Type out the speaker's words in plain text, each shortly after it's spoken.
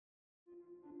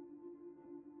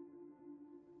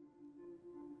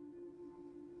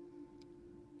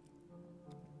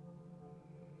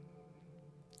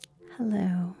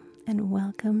Hello, and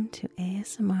welcome to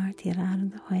ASMR Tirar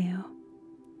de Juego.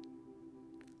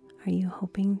 Are you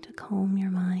hoping to calm your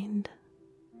mind,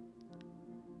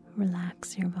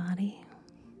 relax your body,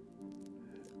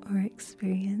 or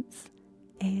experience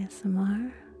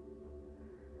ASMR?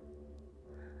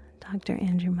 Dr.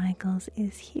 Andrew Michaels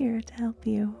is here to help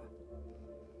you.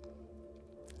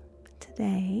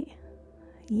 Today,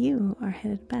 you are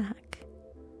headed back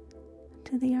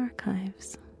to the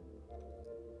archives.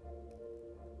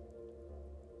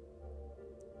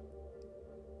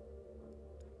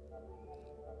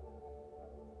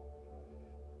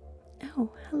 Oh,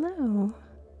 hello.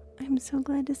 I'm so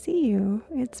glad to see you.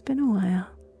 It's been a while.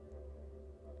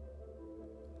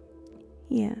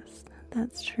 Yes,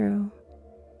 that's true.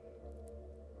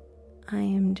 I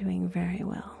am doing very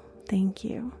well, thank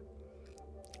you.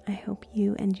 I hope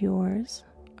you and yours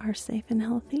are safe and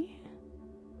healthy.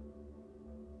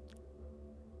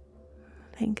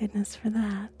 Thank goodness for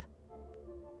that.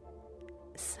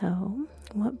 So,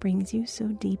 what brings you so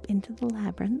deep into the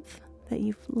labyrinth that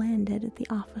you've landed at the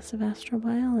Office of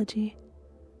Astrobiology?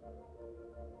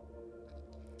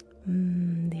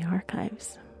 The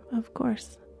archives, of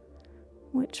course.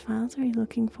 Which files are you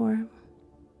looking for?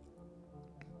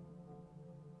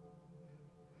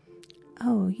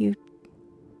 Oh, you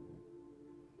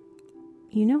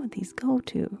know what these go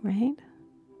to, right?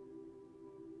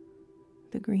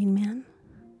 The Green Man?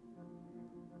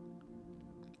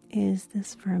 Is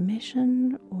this for a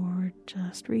mission or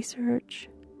just research?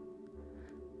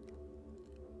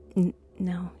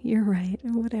 No, you're right.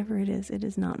 Whatever it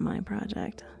is not my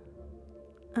project.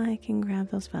 I can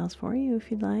grab those files for you if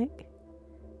you'd like.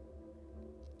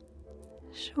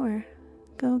 Sure.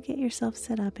 Go get yourself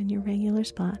set up in your regular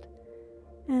spot,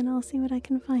 and I'll see what I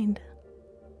can find.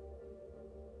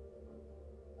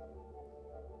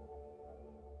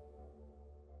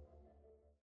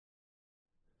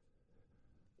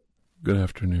 Good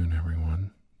afternoon,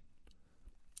 everyone.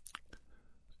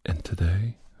 And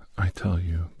today, I tell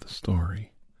you the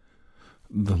story,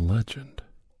 the legend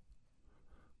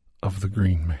of the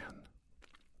Green Man.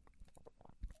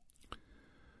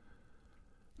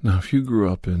 Now, if you grew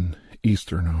up in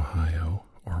eastern Ohio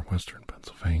or western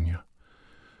Pennsylvania,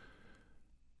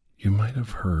 you might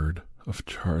have heard of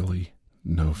Charlie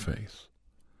No Face,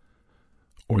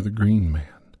 or the Green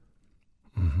Man.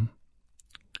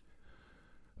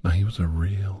 Now, he was a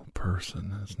real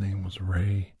person. His name was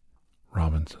Ray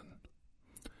Robinson.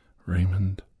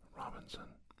 Raymond Robinson.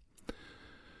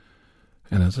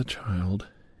 And as a child,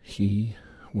 he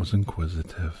was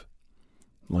inquisitive,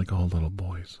 like all little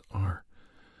boys are.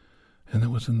 And it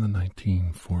was in the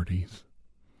 1940s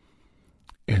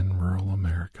in rural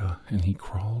America, and he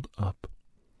crawled up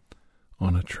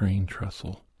on a train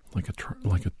trestle, like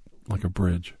a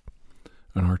bridge,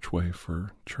 an archway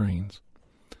for trains.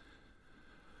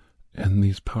 And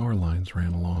these power lines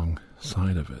ran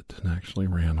alongside of it and actually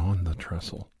ran on the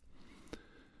trestle.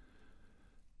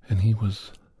 And he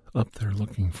was up there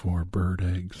looking for bird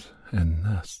eggs and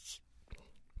nests.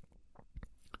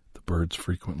 The birds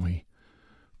frequently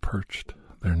perched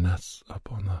their nests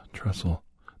up on the trestle.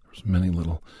 There was many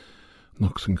little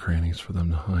nooks and crannies for them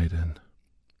to hide in.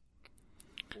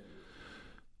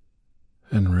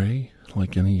 And Ray,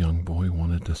 like any young boy,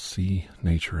 wanted to see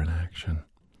nature in action.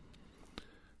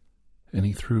 And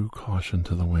he threw caution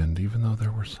to the wind. Even though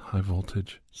there were high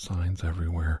voltage signs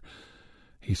everywhere,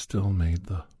 he still made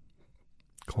the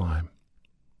climb.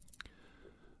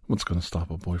 What's going to stop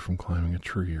a boy from climbing a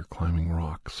tree or climbing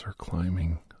rocks or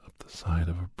climbing up the side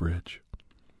of a bridge?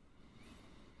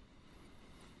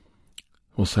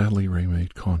 Well, sadly, Ray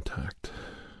made contact,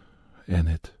 and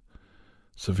it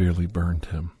severely burned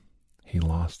him. He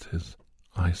lost his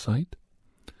eyesight,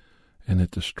 and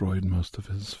it destroyed most of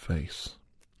his face.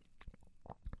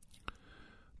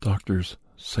 Doctors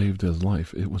saved his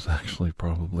life. It was actually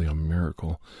probably a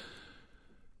miracle.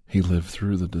 He lived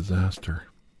through the disaster,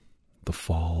 the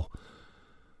fall,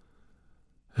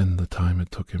 and the time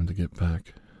it took him to get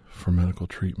back for medical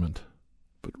treatment.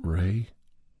 But Ray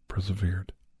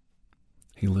persevered.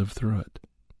 He lived through it.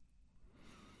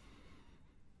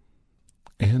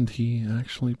 And he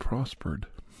actually prospered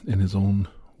in his own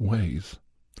ways.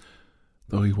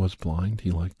 Though he was blind,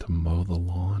 he liked to mow the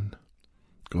lawn,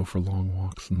 go for long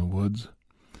walks in the woods,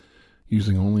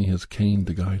 using only his cane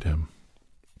to guide him.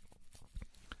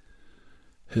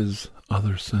 His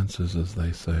other senses, as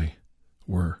they say,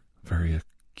 were very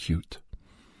acute.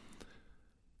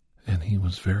 And he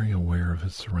was very aware of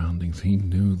his surroundings. He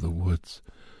knew the woods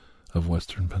of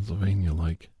western Pennsylvania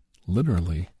like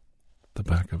literally the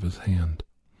back of his hand.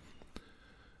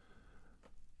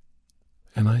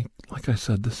 And like I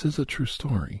said, this is a true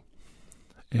story.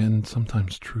 and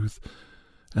sometimes truth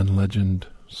and legend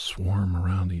swarm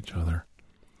around each other.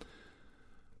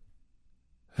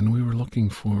 And we were looking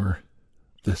for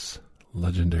this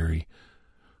legendary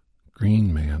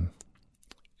Green Man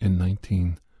in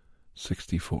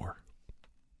 1964.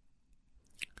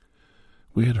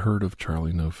 We had heard of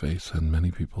Charlie No Face, and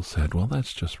many people said, well,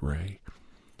 that's just Ray.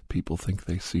 People think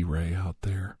they see Ray out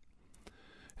there.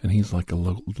 And he's like a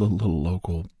little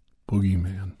local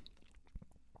boogeyman.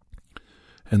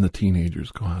 And the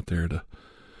teenagers go out there to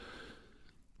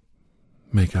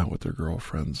make out with their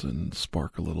girlfriends and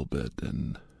spark a little bit,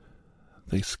 and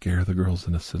they scare the girls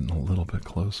into sitting a little bit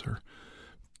closer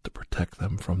to protect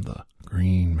them from the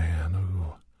Green Man.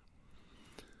 Ooh.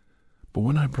 But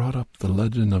when I brought up the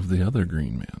legend of the other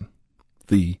Green Man,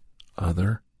 the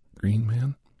other Green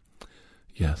Man,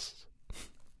 yes,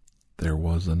 there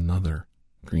was another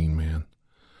Green Man.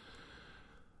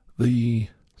 The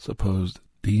supposed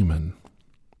demon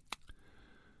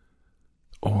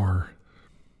or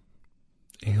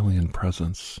alien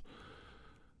presence,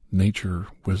 nature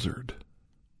wizard,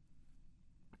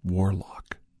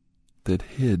 warlock that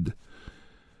hid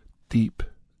deep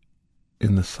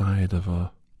in the side of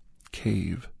a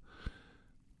cave.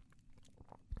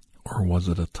 Or was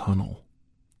it a tunnel?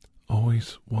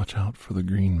 Always watch out for the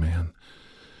Green Man.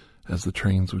 As the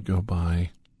trains would go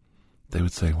by, they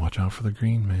would say, watch out for the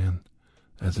Green Man,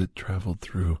 as it traveled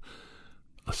through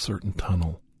a certain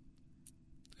tunnel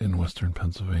in western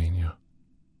Pennsylvania.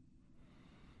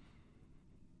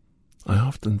 I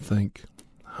often think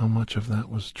how much of that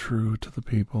was true to the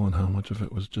people and how much of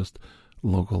it was just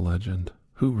local legend.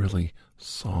 Who really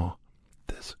saw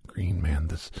this Green Man,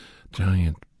 this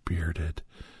giant bearded,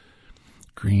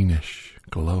 greenish,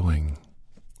 glowing,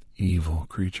 evil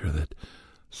creature that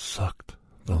sucked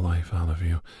the life out of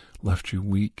you, left you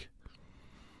weak,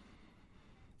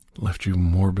 left you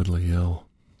morbidly ill.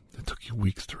 It took you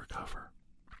weeks to recover.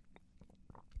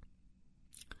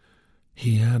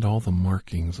 He had all the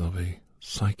markings of a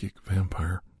psychic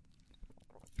vampire.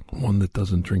 One that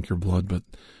doesn't drink your blood but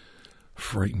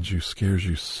frightens you, scares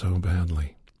you so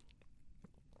badly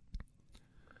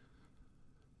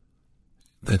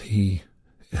that he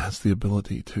has the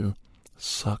ability to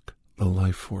suck the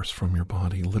life force from your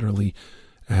body, literally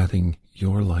adding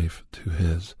your life to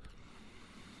his.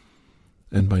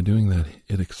 And by doing that,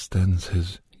 it extends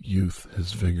his youth,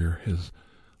 his vigor, his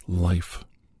life.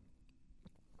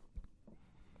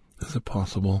 Is it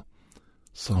possible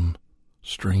some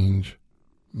strange,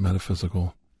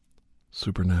 metaphysical,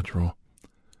 supernatural,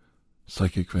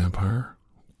 psychic vampire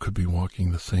could be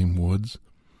walking the same woods,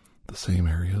 the same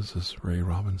areas as Ray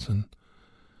Robinson,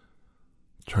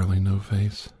 Charlie No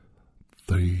Face,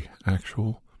 the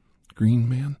actual Green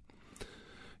Man?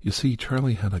 You see,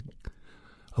 Charlie had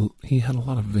he had a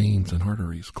lot of veins and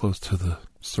arteries close to the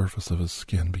surface of his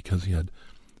skin because he had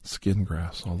skin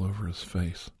grafts all over his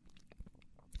face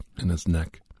and his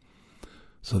neck.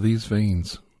 So these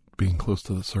veins, being close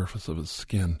to the surface of his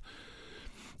skin,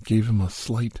 gave him a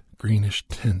slight greenish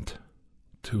tint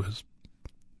to his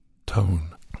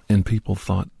tone. And people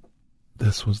thought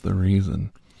this was the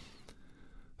reason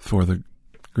for the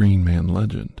Green Man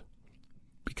legend,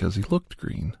 because he looked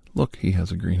green. Look, he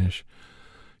has a greenish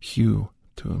hue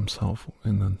to himself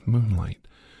in the moonlight.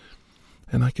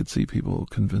 And I could see people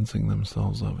convincing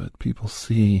themselves of it. People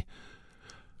see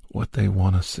what they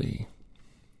want to see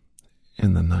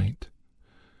in the night.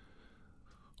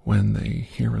 When they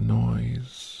hear a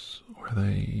noise or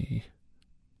they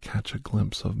catch a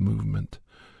glimpse of movement,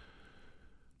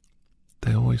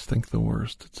 they always think the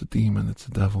worst. It's a demon, it's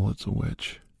a devil, it's a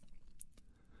witch.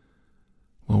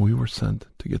 Well, we were sent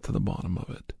to get to the bottom of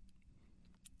it.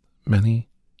 Many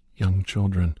young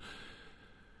children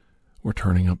were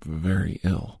turning up very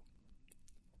ill,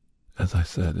 as I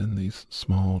said, in these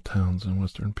small towns in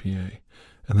western PA.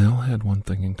 And they all had one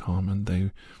thing in common.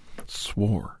 They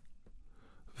swore,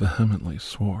 vehemently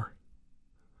swore,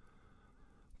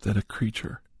 that a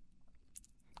creature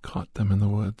caught them in the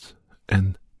woods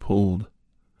and pulled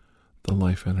the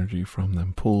life energy from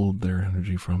them, pulled their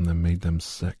energy from them, made them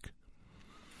sick.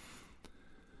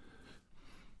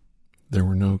 There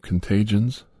were no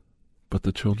contagions, but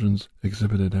the children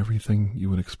exhibited everything you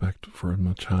would expect from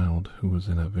a child who was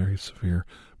in a very severe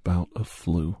bout of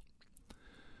flu.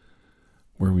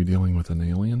 Were we dealing with an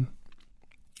alien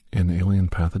and alien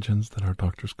pathogens that our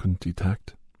doctors couldn't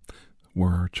detect?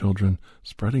 Were our children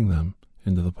spreading them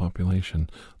into the population?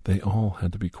 They all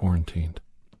had to be quarantined.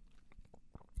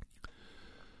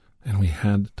 And we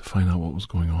had to find out what was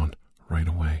going on right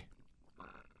away.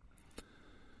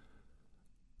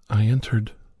 I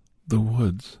entered the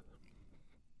woods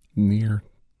near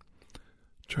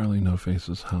Charlie No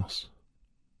Face's house.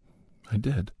 I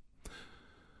did.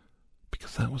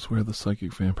 Because that was where the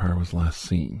psychic vampire was last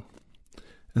seen.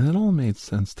 And it all made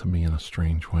sense to me in a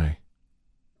strange way.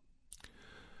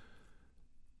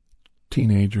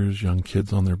 Teenagers, young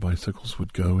kids on their bicycles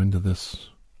would go into this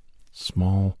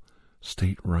small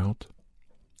state route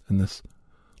and this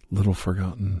little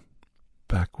forgotten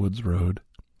backwoods road,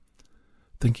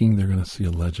 thinking they're going to see a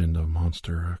legend, a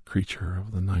monster, a creature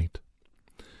of the night.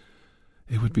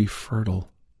 It would be fertile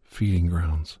feeding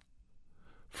grounds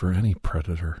for any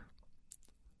predator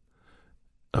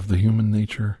of the human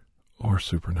nature or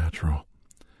supernatural.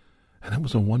 And it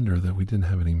was a wonder that we didn't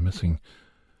have any missing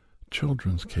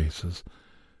children's cases.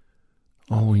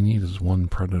 All we need is one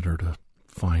predator to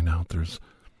find out there's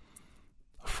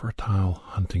a fertile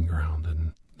hunting ground,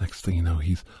 and next thing you know,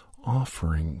 he's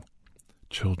offering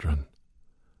children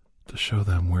to show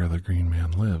them where the Green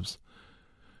Man lives,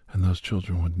 and those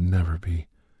children would never be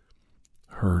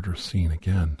heard or seen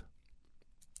again.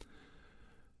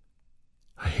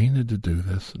 I hated to do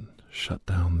this and shut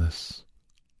down this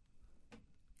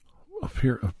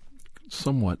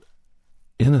somewhat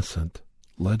innocent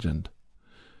legend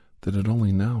that had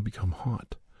only now become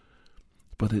hot.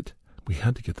 But we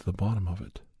had to get to the bottom of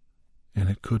it, and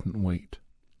it couldn't wait.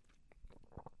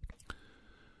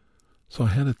 So I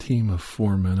had a team of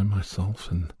 4 men and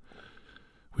myself, and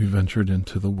we ventured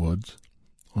into the woods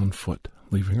on foot,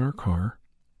 leaving our car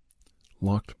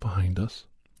locked behind us.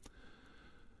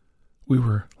 We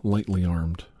were lightly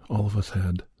armed. All of us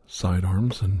had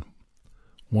sidearms, and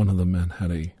one of the men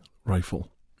had a rifle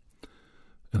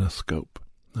and a scope.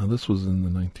 Now, this was in the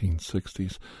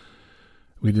 1960s.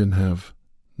 We didn't have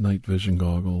night vision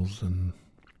goggles, and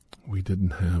we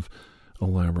didn't have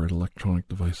elaborate electronic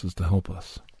devices to help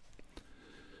us.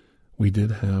 We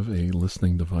did have a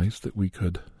listening device that we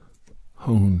could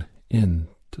hone in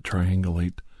to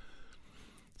triangulate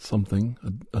something,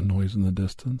 a noise in the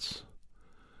distance.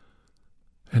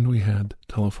 And we had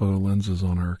telephoto lenses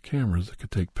on our cameras that could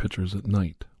take pictures at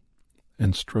night,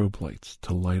 and strobe lights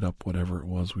to light up whatever it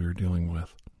was we were dealing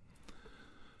with.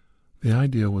 The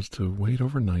idea was to wait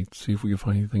overnight, see if we could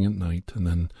find anything at night, and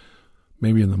then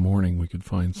maybe in the morning we could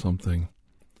find something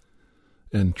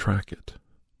and track it.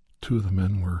 2 of the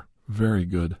men were very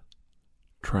good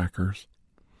trackers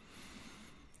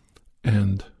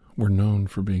and were known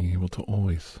for being able to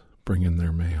always bring in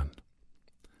their man.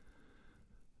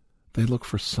 They looked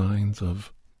for signs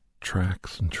of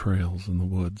tracks and trails in the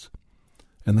woods,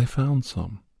 and they found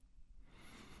some.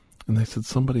 And they said,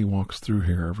 somebody walks through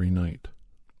here every night.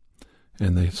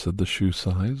 And they said the shoe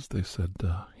size. They said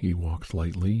he walks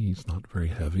lightly, he's not very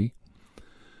heavy.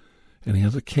 And he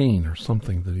has a cane or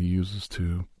something that he uses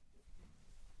to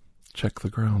check the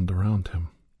ground around him.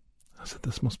 I said,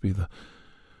 this must be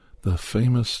the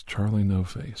famous Charlie No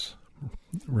Face,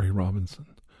 Ray Robinson.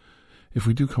 If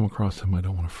we do come across him, I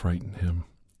don't want to frighten him.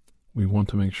 We want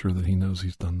to make sure that he knows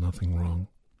he's done nothing wrong.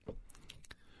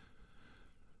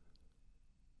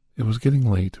 It was getting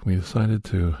late. We decided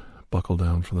to buckle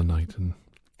down for the night and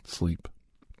sleep.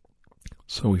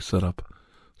 So we set up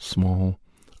small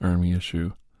army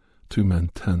issue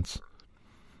 2-man tents.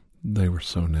 They were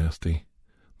so nasty.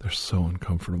 They're so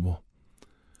uncomfortable.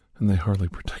 And they hardly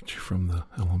protect you from the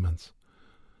elements.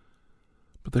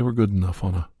 But they were good enough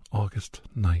on an August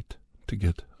night to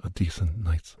get a decent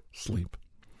night's sleep,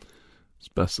 as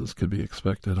best as could be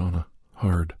expected on a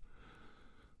hard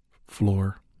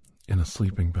floor in a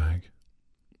sleeping bag.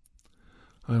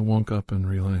 I woke up and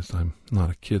realized I'm not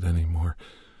a kid anymore.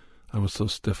 I was so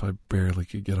stiff I barely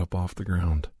could get up off the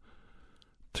ground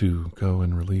to go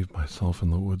and relieve myself in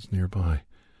the woods nearby.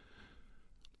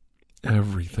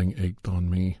 Everything ached on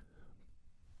me,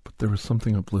 but there was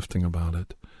something uplifting about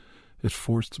it. It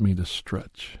forced me to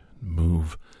stretch,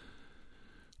 move,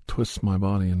 twist my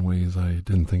body in ways I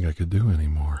didn't think I could do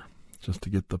anymore, just to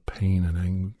get the pain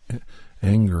and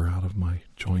anger out of my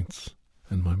joints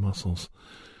and my muscles.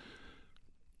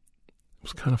 It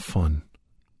was kind of fun.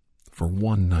 For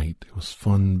one night, it was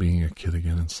fun being a kid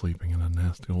again and sleeping in a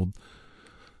nasty old,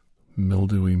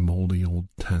 mildewy, moldy old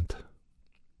tent.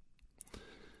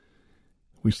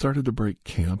 We started to break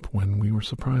camp when we were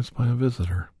surprised by a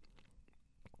visitor.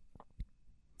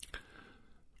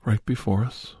 Right before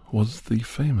us was the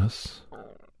famous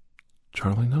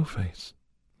Charlie No Face.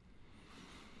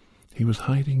 He was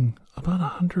hiding about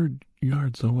 100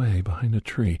 yards away behind a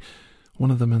tree.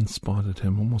 One of the men spotted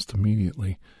him almost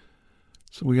immediately.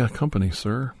 So, "We got company,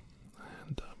 sir,"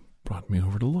 and brought me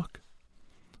over to look.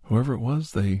 Whoever it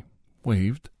was, they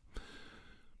waved.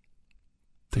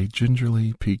 They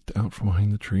gingerly peeked out from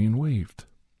behind the tree and waved.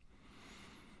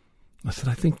 I said,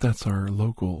 "I think that's our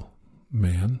local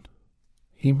man.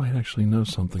 He might actually know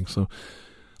something, so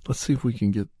let's see if we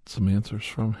can get some answers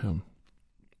from him.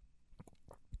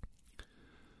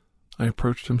 I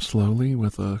approached him slowly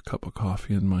with a cup of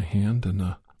coffee in my hand and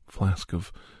a flask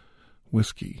of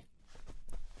whiskey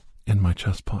in my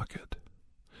chest pocket.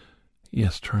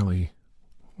 Yes, Charlie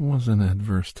wasn't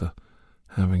adverse to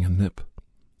having a nip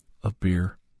of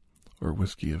beer or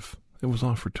whiskey if it was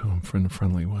offered to him in a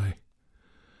friendly way.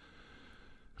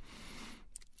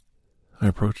 I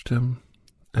approached him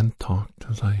and talked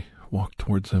as I walked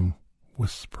towards him,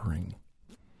 whispering.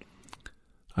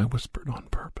 I whispered on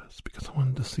purpose because I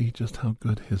wanted to see just how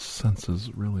good his senses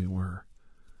really were.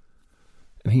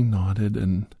 And he nodded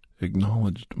and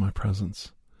acknowledged my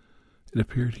presence. It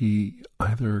appeared he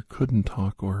either couldn't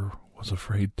talk or was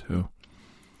afraid to.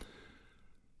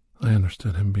 I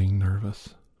understood him being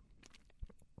nervous.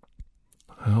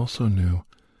 I also knew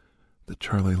that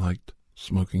Charlie liked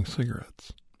smoking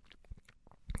cigarettes.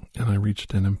 And I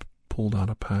reached in and pulled out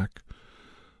a pack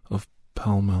of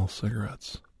Pall Mall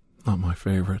cigarettes. Not my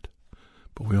favorite,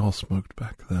 but we all smoked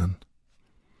back then.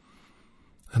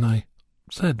 And I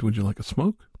said, would you like a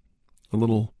smoke? A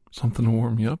little something to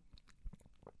warm you up?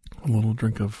 A little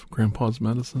drink of Grandpa's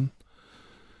medicine?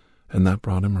 And that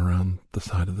brought him around the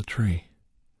side of the tree.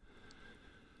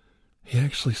 He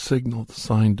actually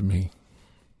signed me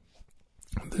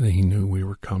that he knew we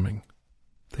were coming.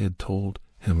 They had told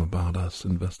him about us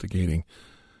investigating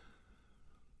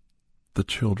the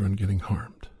children getting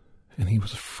harmed. And he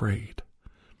was afraid.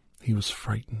 He was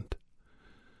frightened.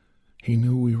 He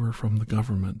knew we were from the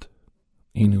government.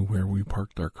 He knew where we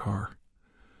parked our car.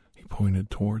 He pointed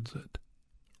towards it,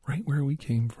 right where we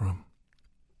came from.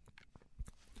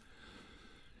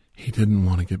 He didn't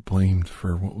want to get blamed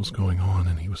for what was going on,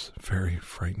 and he was very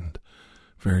frightened,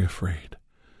 very afraid.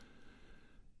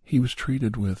 He was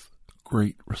treated with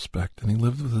great respect, and he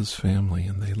lived with his family,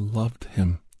 and they loved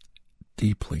him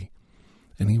deeply.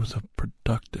 And he was a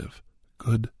productive,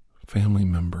 good family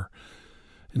member.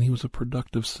 And he was a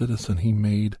productive citizen. He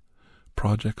made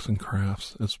projects and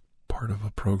crafts as part of a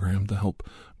program to help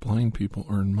blind people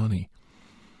earn money.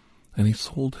 And he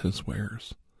sold his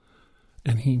wares.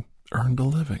 And he earned a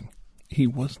living. He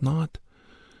was not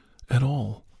at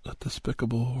all a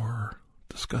despicable or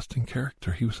disgusting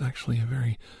character. He was actually a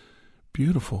very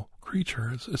beautiful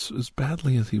creature. As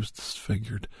badly as he was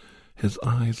disfigured, his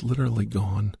eyes literally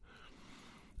gone,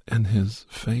 and his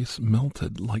face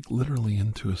melted like literally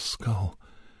into his skull.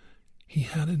 He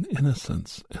had an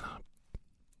innocence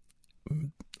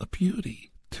and a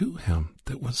beauty to him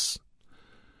that was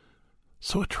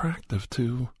so attractive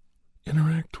to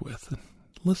interact with and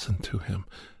listen to him,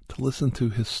 to listen to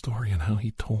his story and how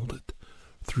he told it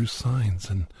through signs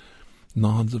and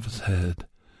nods of his head,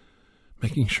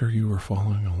 making sure you were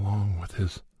following along with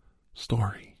his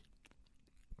story.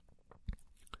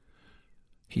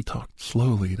 He talked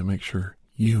slowly to make sure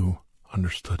you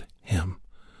understood him,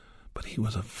 but he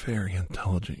was a very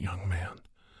intelligent young man.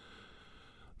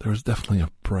 There was definitely a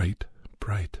bright,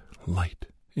 bright light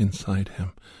inside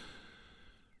him,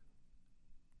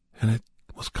 and it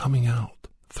was coming out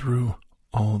through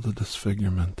all the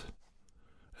disfigurement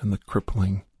and the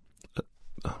crippling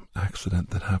accident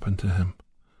that happened to him.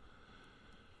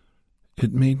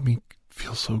 It made me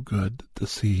feel so good to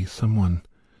see someone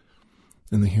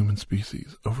in the human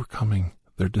species overcoming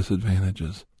their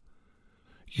disadvantages.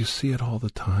 You see it all the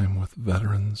time with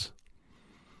veterans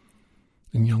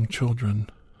and young children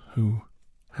who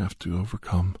have to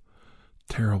overcome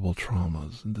terrible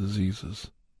traumas and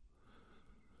diseases.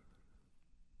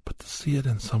 But to see it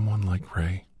in someone like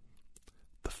Ray,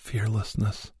 the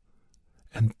fearlessness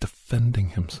and defending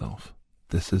himself.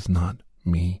 This is not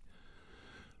me.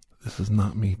 This is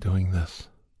not me doing this.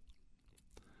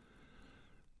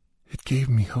 It gave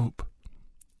me hope.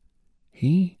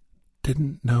 He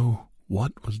didn't know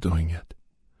what was doing it,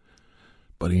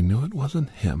 but he knew it wasn't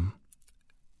him,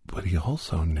 but he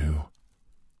also knew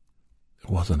it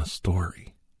wasn't a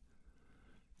story.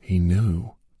 He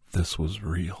knew this was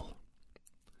real.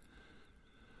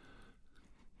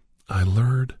 I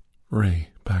lured Ray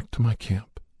back to my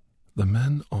camp. The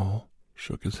men all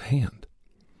shook his hand,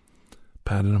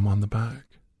 patted him on the back.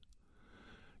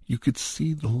 You could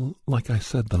see, like I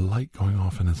said, the light going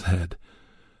off in his head.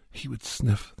 He would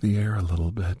sniff the air a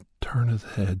little bit, turn his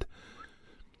head.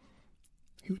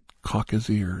 He would cock his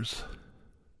ears.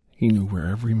 He knew where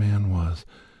every man was,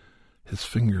 his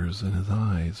fingers and his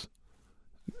eyes,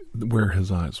 where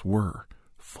his eyes were,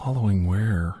 following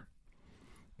where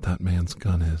that man's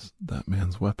gun is, that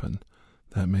man's weapon,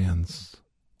 that man's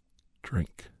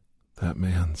drink, that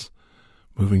man's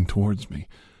moving towards me.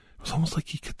 It was almost like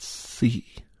he could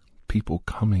see people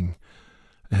coming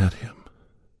at him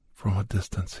from a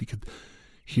distance. He could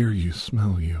hear you,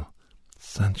 smell you,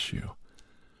 sense you.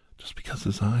 Just because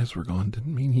his eyes were gone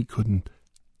didn't mean he couldn't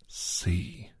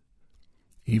see.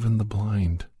 Even the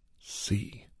blind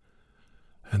see.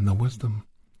 And the wisdom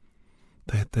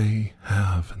that they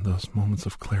have in those moments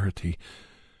of clarity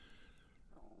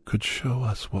could show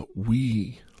us what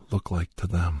we look like to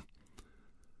them.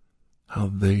 How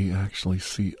they actually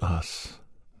see us,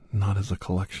 not as a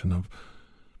collection of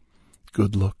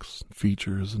good looks,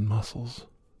 features, and muscles,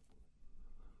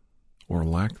 or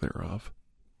lack thereof,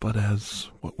 but as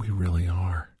what we really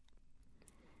are.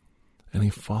 And he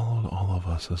followed all of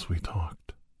us as we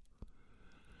talked.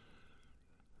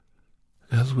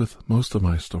 As with most of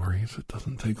my stories, it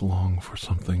doesn't take long for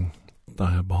something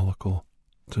diabolical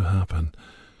to happen.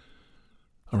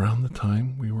 Around the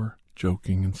time we were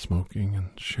joking and smoking and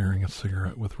sharing a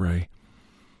cigarette with Ray,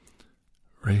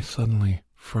 Ray suddenly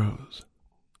froze,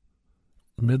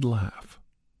 mid-laugh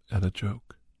at a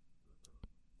joke.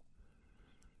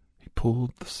 He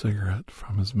pulled the cigarette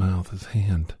from his mouth, his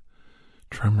hand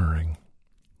tremoring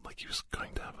like he was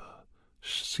going to have a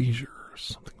seizure or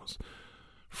something was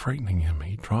frightening him.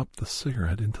 He dropped the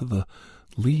cigarette into the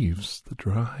leaves, the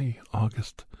dry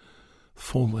August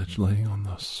foliage laying on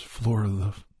the floor of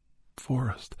the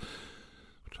forest,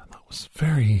 which I thought was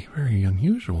very, very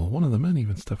unusual. One of the men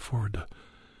even stepped forward to,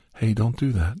 "Hey, don't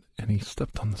do that." And he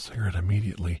stepped on the cigarette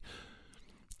immediately,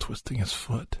 twisting his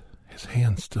foot, his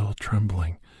hand still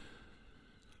trembling,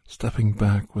 stepping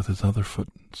back with his other foot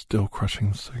still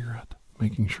crushing the cigarette,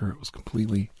 making sure it was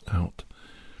completely out.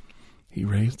 He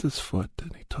raised his foot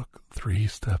and he took 3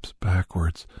 steps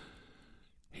backwards.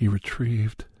 He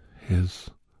retrieved his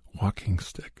walking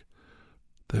stick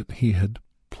that he had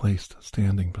placed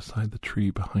standing beside the tree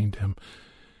behind him.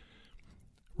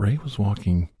 Ray was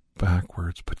walking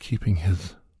backwards, but keeping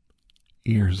his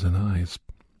ears and eyes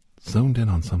zoned in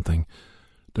on something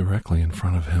directly in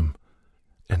front of him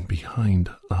and behind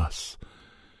us.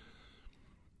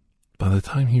 By the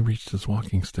time he reached his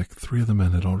walking stick, 3 of the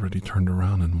men had already turned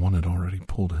around and 1 had already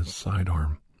pulled his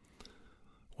sidearm.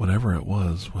 Whatever it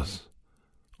was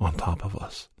on top of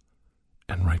us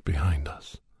and right behind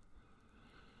us.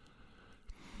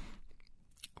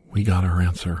 We got our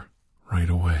answer right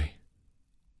away.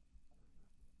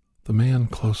 The man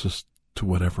closest to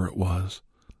whatever it was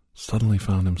suddenly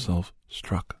found himself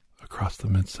struck across the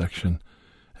midsection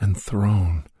and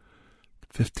thrown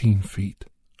 15 feet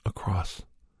across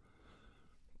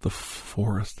the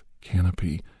forest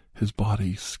canopy, his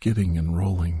body skidding and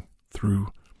rolling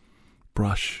through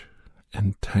brush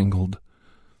and tangled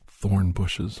thorn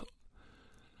bushes.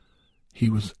 He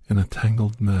was in a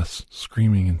tangled mess,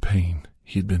 screaming in pain.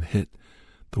 He had been hit.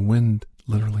 The wind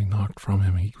literally knocked from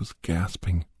him. He was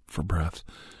gasping for breath.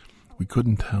 We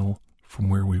couldn't tell from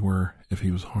where we were if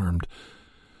he was harmed,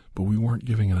 but we weren't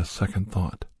giving it a second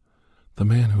thought. The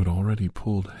man who had already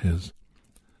pulled his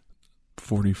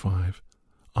 .45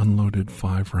 unloaded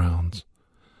 5 rounds.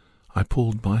 I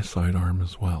pulled my sidearm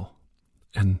as well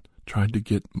and tried to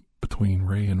get between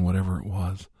Ray and whatever it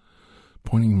was,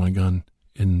 pointing my gun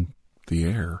in the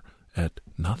air at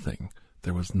nothing.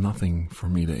 There was nothing for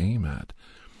me to aim at.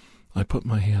 I put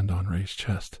my hand on Ray's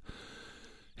chest.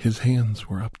 His hands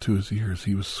were up to his ears.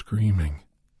 He was screaming,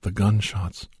 the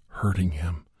gunshots hurting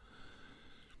him.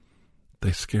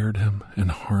 They scared him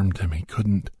and harmed him. He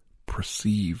couldn't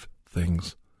perceive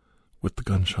things with the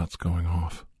gunshots going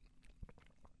off.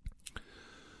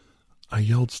 I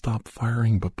yelled, "Stop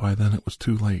firing," but by then it was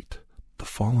too late. The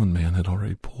fallen man had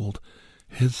already pulled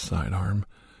his sidearm,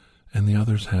 and the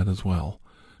others had as well.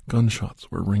 Gunshots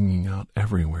were ringing out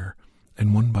everywhere,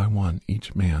 and one by one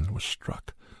each man was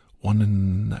struck, 1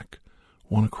 in the neck,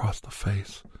 1 across the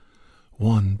face,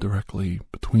 1 directly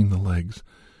between the legs.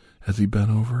 As he bent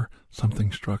over,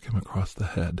 something struck him across the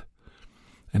head,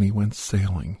 and he went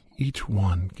sailing, each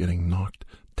one getting knocked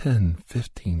 10,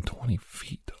 15, 20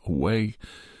 feet away.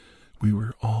 We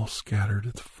were all scattered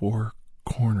at the 4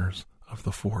 corners of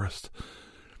the forest,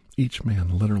 each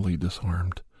man literally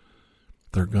disarmed,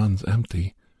 their guns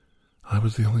empty. I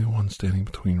was the only one standing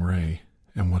between Ray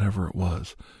and whatever it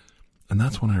was, and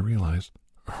that's when I realized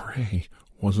Ray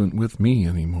wasn't with me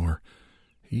anymore.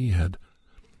 He had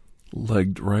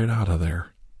legged right out of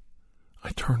there.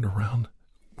 I turned around.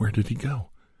 Where did he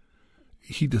go?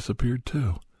 He disappeared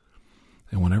too,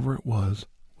 and whatever it was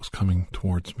coming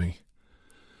towards me.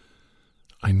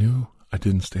 I knew I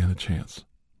didn't stand a chance,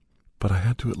 but I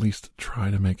had to at least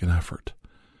try to make an effort.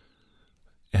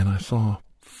 And I saw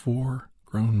 4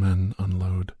 grown men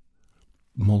unload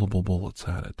multiple bullets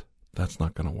at it. That's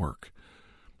not going to work.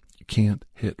 You can't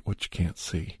hit what you can't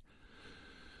see.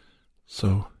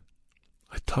 So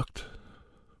I tucked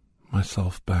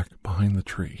myself back behind the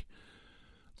tree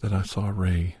that I saw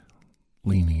Ray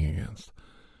leaning against.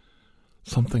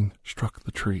 Something struck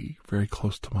the tree very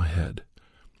close to my head.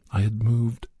 I had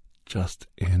moved just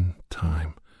in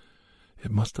time.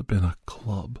 It must have been a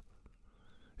club.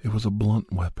 It was a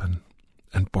blunt weapon,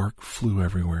 and bark flew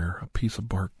everywhere, a piece of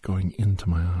bark going into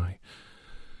my eye.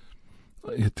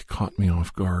 It caught me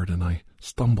off guard, and I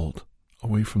stumbled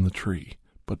away from the tree,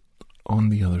 but on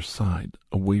the other side,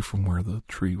 away from where the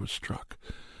tree was struck,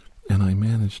 and I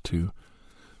managed to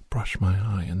brush my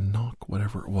eye and knock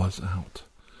whatever it was out.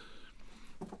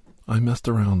 I messed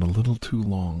around a little too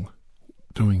long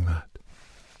doing that,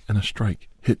 and a strike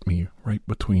hit me right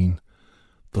between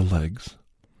the legs.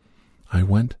 I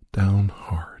went down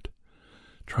hard,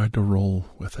 tried to roll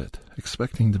with it,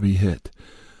 expecting to be hit.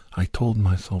 I told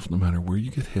myself, no matter where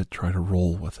you get hit, try to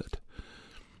roll with it.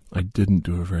 I didn't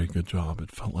do a very good job.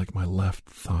 It felt like my left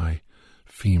thigh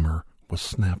femur was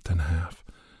snapped in half.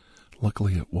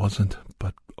 Luckily it wasn't,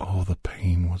 but the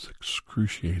pain was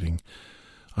excruciating.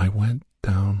 I went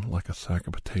down like a sack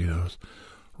of potatoes,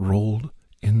 rolled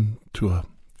into a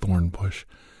thorn bush,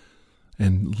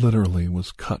 and literally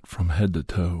was cut from head to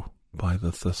toe by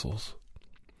the thistles.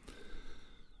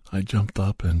 I jumped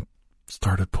up and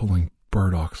started pulling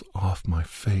burdocks off my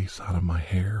face, out of my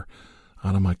hair,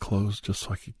 out of my clothes, just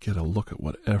so I could get a look at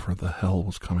whatever the hell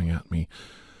was coming at me.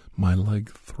 My leg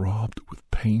throbbed with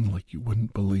pain like you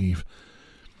wouldn't believe.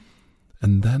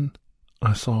 And then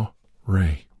I saw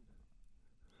Ray.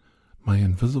 My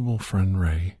invisible friend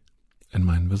Ray and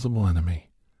my invisible enemy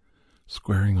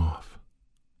squaring off.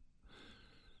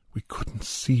 We couldn't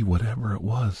see whatever it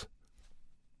was,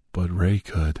 but Ray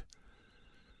could.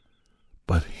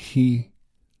 But he,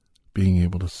 being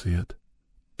able to see it,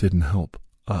 didn't help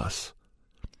us,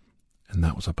 and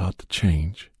that was about to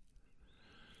change.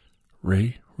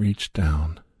 Ray reached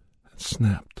down and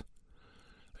snapped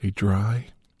a dry,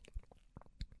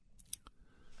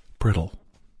 brittle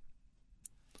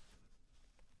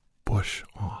bush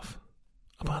off,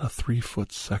 about a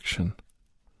 3-foot section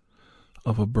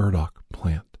of a burdock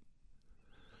plant.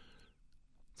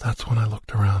 That's when I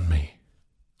looked around me.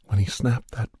 When he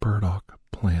snapped that burdock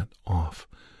plant off,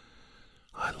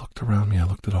 I looked around me. I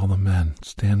looked at all the men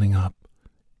standing up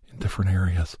in different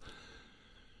areas.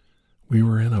 We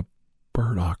were in a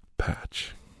burdock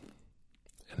patch,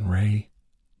 and Ray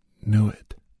knew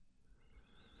it.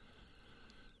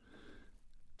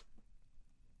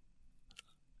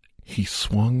 He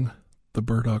swung the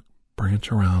burdock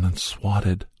branch around and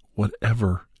swatted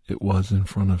whatever it was in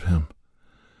front of him.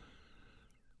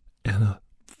 And a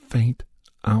faint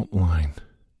outline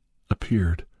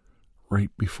appeared right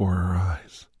before our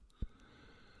eyes.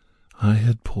 I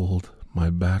had pulled my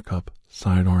backup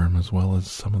sidearm as well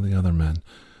as some of the other men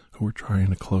who were trying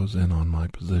to close in on my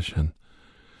position.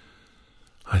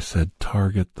 I said,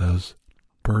 "Target those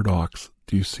burdocks.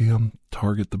 Do you see them?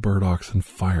 Target the burdocks and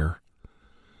fire."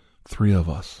 3 of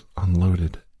us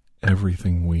unloaded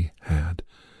everything we had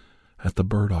at the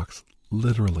burdocks,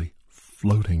 literally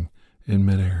floating in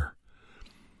midair.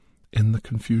 In the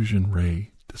confusion,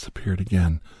 Ray disappeared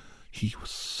again. He was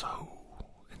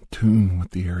so in tune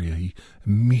with the area, he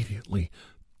immediately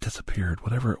disappeared.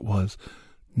 Whatever it was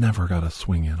never got a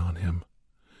swing in on him.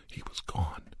 He was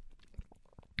gone.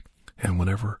 And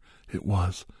whatever it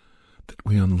was that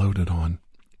we unloaded on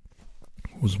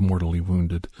was mortally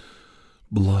wounded.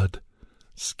 Blood,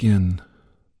 skin,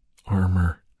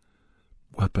 armor,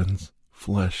 weapons,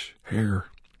 flesh, hair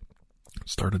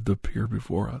started to appear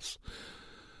before us.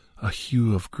 A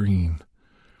hue of green.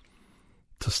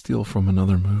 To steal from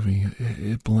another movie,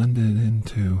 it blended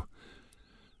into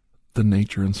the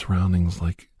nature and surroundings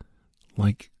like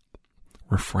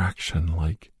refraction,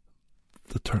 like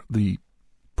the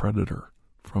Predator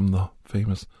from the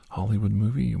famous Hollywood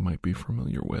movie you might be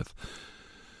familiar with.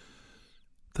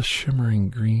 The shimmering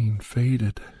green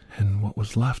faded, and what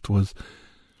was left was,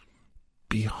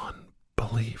 beyond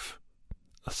belief,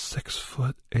 a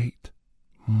 6'8"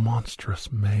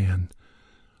 monstrous man,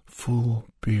 full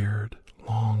beard,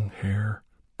 long hair,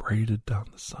 braided down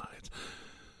the sides,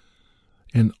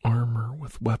 in armor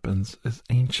with weapons as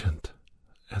ancient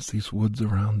as these woods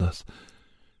around us.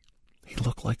 He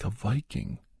looked like a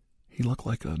Viking. He looked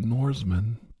like a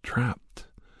Norseman trapped,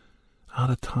 out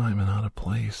of time and out of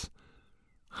place.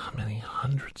 How many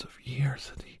hundreds of years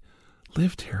had he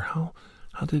lived here? How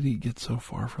did he get so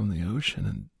far from the ocean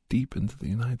and deep into the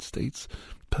United States,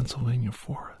 Pennsylvania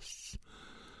forests?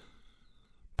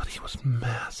 But he was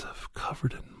massive,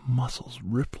 covered in muscles,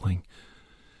 rippling.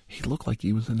 He looked like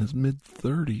he was in his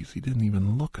mid-30s. He didn't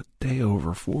even look a day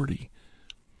over 40.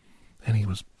 And he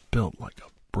was built like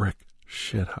a brick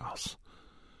shithouse.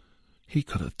 He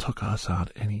could have took us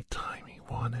out any time he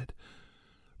wanted,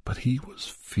 but he was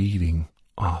feeding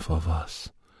off of us,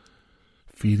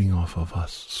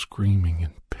 screaming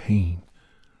in pain,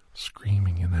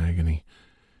 screaming in agony.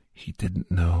 He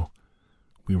didn't know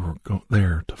we were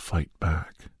there to fight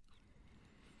back.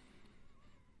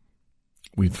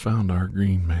 We'd found our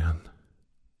green man,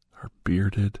 our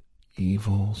bearded,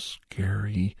 evil,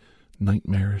 scary,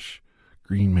 nightmarish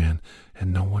green man,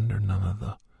 and no wonder none of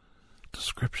the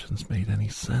descriptions made any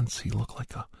sense. He looked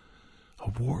like a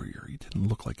warrior. He didn't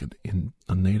look like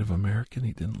a Native American.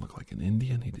 He didn't look like an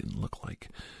Indian. He didn't look like,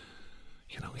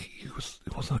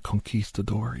 it wasn't a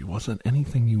conquistador. He wasn't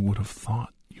anything you would have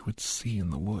thought you would see in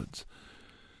the woods.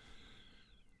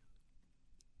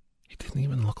 He didn't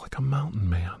even look like a mountain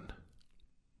man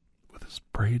with his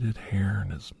braided hair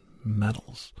and his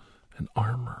medals and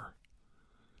armor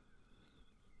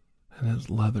and his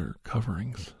leather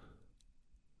coverings.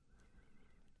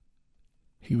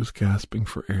 He was gasping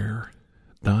for air,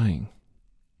 dying.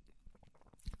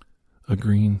 A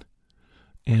green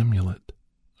amulet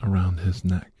around his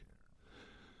neck.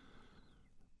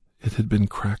 It had been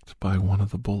cracked by one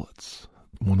of the bullets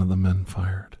one of the men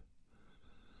fired.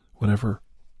 Whatever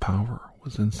power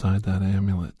was inside that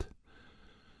amulet,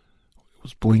 it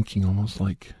was blinking almost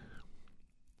like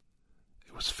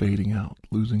it was fading out,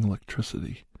 losing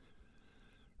electricity.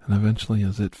 And eventually,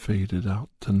 as it faded out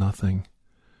to nothing,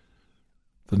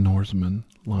 the Norseman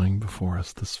lying before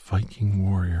us, this Viking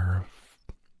warrior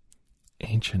of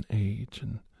ancient age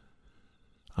and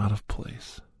out of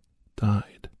place,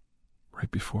 died right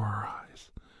before our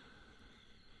eyes.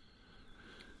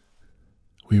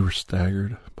 We were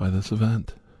staggered by this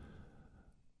event,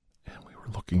 and we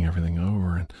were looking everything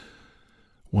over, and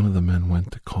one of the men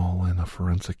went to call in a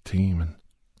forensic team and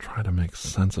try to make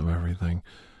sense of everything.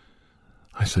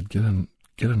 I said, get an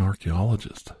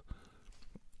archaeologist.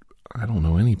 I don't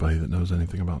know anybody that knows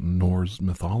anything about Norse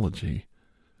mythology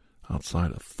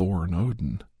outside of Thor and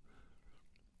Odin.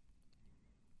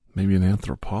 Maybe an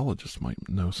anthropologist might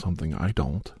know something I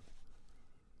don't.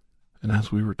 And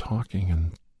as we were talking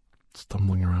and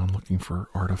stumbling around looking for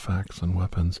artifacts and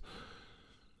weapons,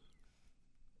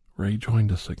 Ray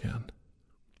joined us again.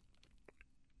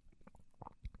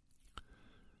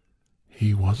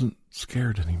 He wasn't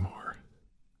scared anymore.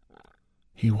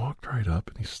 He walked right up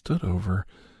and he stood over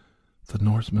the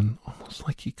Norseman almost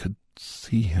like he could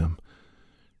see him.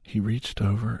 He reached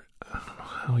over, I don't know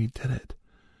how he did it,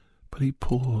 but he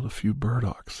pulled a few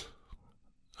burdocks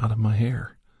out of my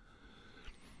hair.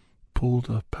 Pulled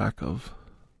a pack of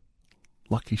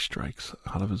Lucky Strikes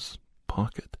out of his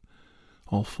pocket,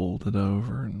 all folded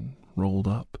over and rolled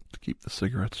up to keep the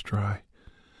cigarettes dry.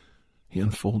 He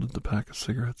unfolded the pack of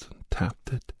cigarettes and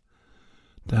tapped it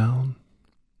down,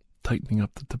 tightening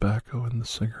up the tobacco in the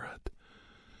cigarette.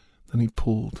 Then he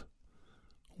pulled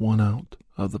one out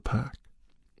of the pack,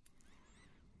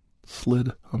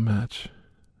 slid a match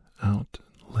out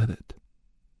and lit it,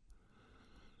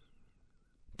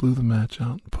 blew the match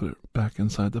out and put it back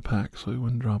inside the pack so he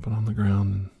wouldn't drop it on the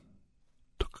ground, and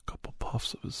took a couple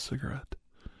puffs of his cigarette.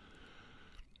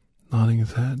 Nodding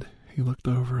his head, he looked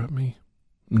over at me,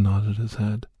 nodded his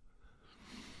head.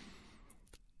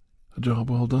 A job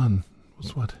well done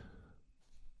was what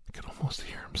I could almost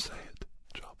hear him say it.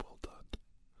 Job well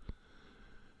done.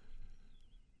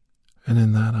 And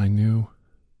in that I knew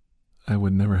I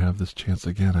would never have this chance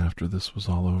again after this was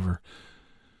all over.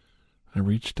 I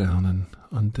reached down and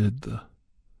undid the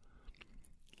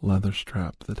leather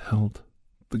strap that held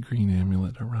the green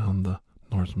amulet around the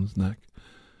Norseman's neck.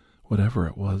 Whatever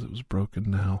it was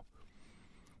broken now.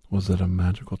 Was it a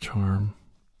magical charm?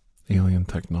 Alien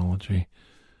technology?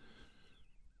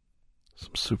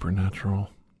 Some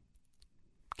supernatural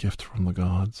gift from the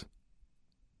gods?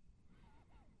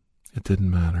 It didn't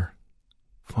matter.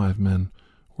 5 men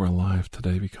were alive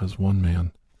today because one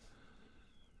man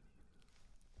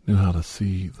knew how to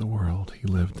see the world he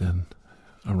lived in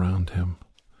around him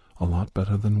a lot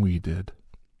better than we did.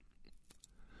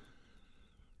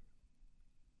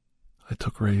 I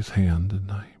took Ray's hand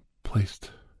and I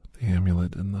placed the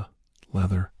amulet and the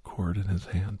leather cord in his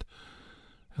hand,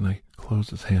 and I closed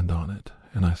his hand on it,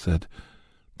 and I said,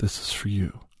 "This is for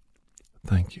you.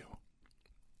 Thank you."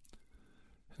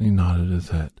 And he nodded his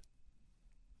head.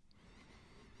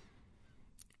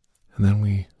 And then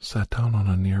we sat down on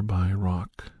a nearby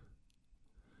rock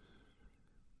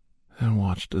and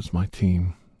watched as my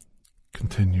team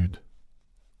continued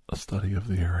a study of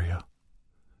the area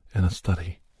and a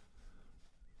study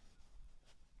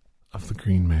of the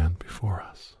green man before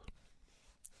us.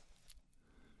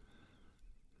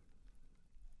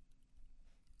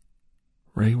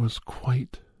 Ray was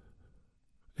quite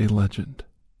a legend.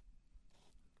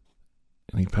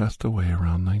 And he passed away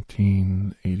around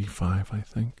 1985, I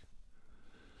think.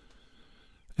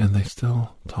 And they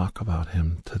still talk about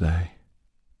him today.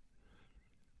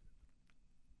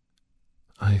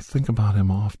 I think about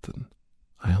him often.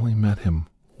 I only met him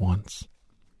once.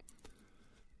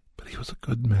 But he was a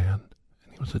good man,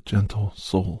 and he was a gentle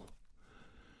soul.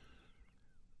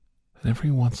 And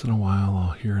every once in a while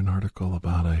I'll hear an article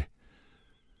about a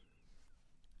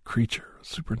creature, a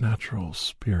supernatural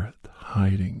spirit,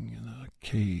 hiding in a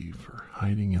cave or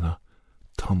hiding in a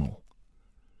tunnel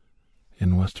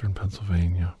in western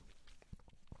Pennsylvania.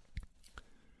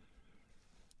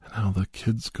 And how the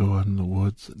kids go in the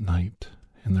woods at night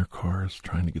in their cars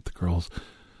trying to get the girls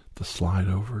to slide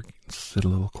over and sit a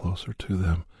little closer to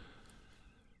them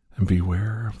and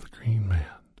beware of the Green Man.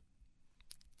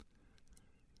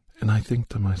 And I think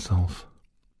to myself,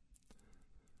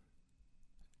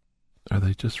 are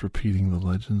they just repeating the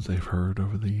legends they've heard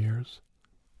over the years?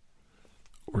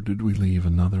 Or did we leave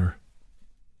another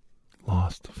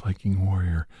lost Viking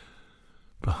warrior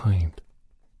behind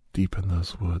deep in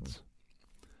those woods?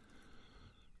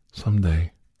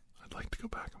 Someday, I'd like to go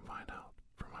back and find out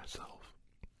for myself.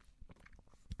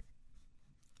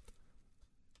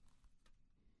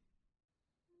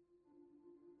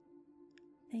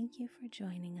 Thank you for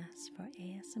joining us for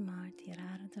ASMR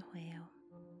Tirar de Juego.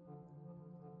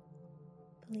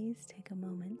 Please take a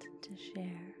moment to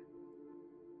share,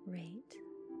 rate,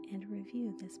 and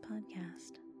review this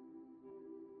podcast.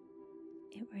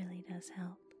 It really does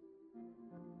help.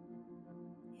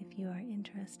 If you are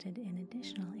interested in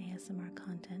additional ASMR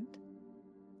content,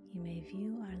 you may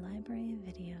view our library of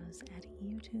videos at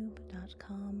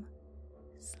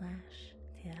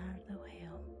youtube.com/Tirar de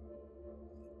Juego.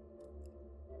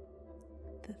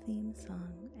 The theme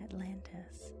song,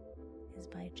 Atlantis, is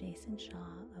by Jason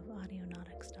Shaw of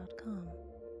Audionautics.com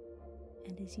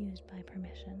and is used by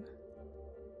permission.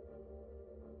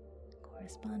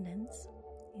 Correspondence,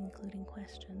 including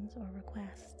questions or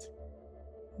requests,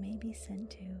 may be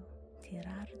sent to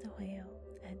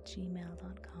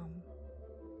tirardejuego@gmail.com.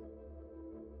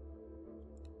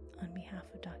 On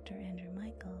behalf of Dr. Andrew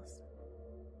Michaels,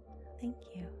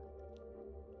 thank you.